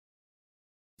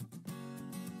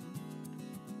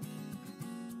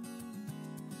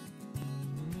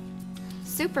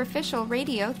Superficial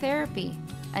radiotherapy,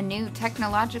 a new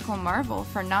technological marvel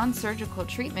for non-surgical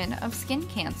treatment of skin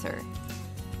cancer.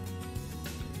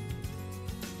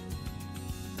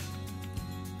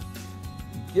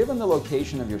 Given the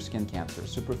location of your skin cancer,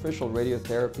 superficial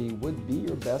radiotherapy would be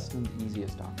your best and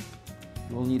easiest option.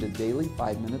 You will need a daily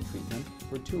 5-minute treatment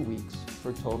for 2 weeks for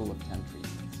a total of 10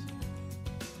 treatments.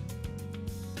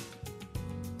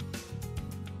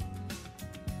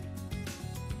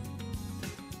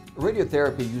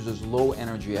 Radiotherapy uses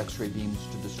low-energy X-ray beams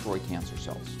to destroy cancer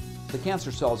cells. The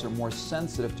cancer cells are more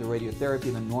sensitive to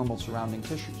radiotherapy than normal surrounding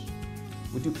tissues.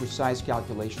 We do precise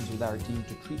calculations with our team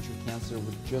to treat your cancer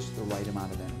with just the right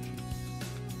amount of energy.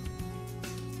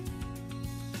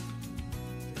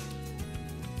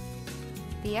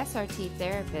 The SRT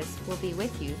therapist will be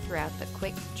with you throughout the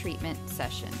quick treatment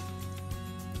session.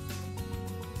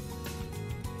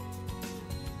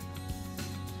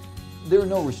 There are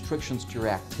no restrictions to your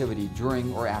activity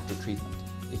during or after treatment.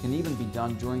 It can even be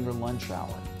done during your lunch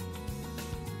hour.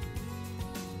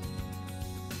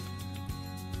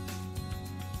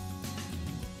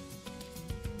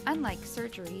 Unlike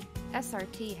surgery,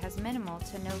 SRT has minimal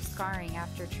to no scarring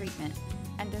after treatment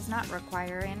and does not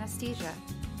require anesthesia.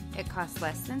 It costs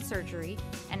less than surgery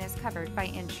and is covered by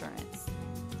insurance.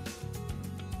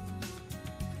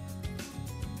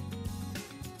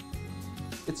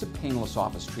 It's a painless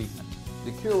office treatment.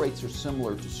 The cure rates are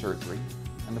similar to surgery,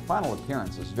 and the final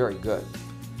appearance is very good.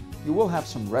 You will have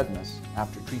some redness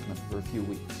after treatment for a few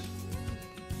weeks.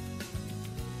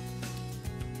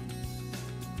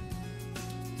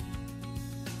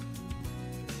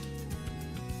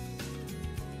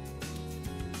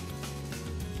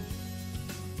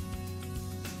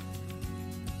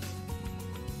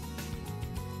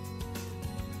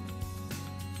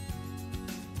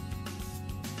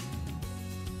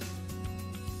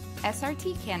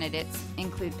 SRT candidates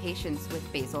include patients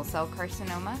with basal cell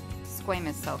carcinoma,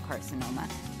 squamous cell carcinoma,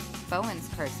 Bowen's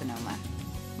carcinoma,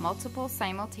 multiple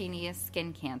simultaneous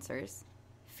skin cancers,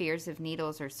 fears of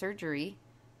needles or surgery,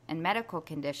 and medical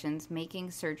conditions making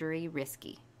surgery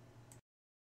risky.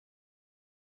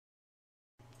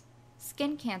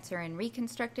 Skin Cancer and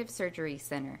Reconstructive Surgery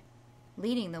Center,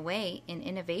 leading the way in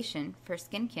innovation for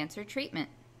skin cancer treatment.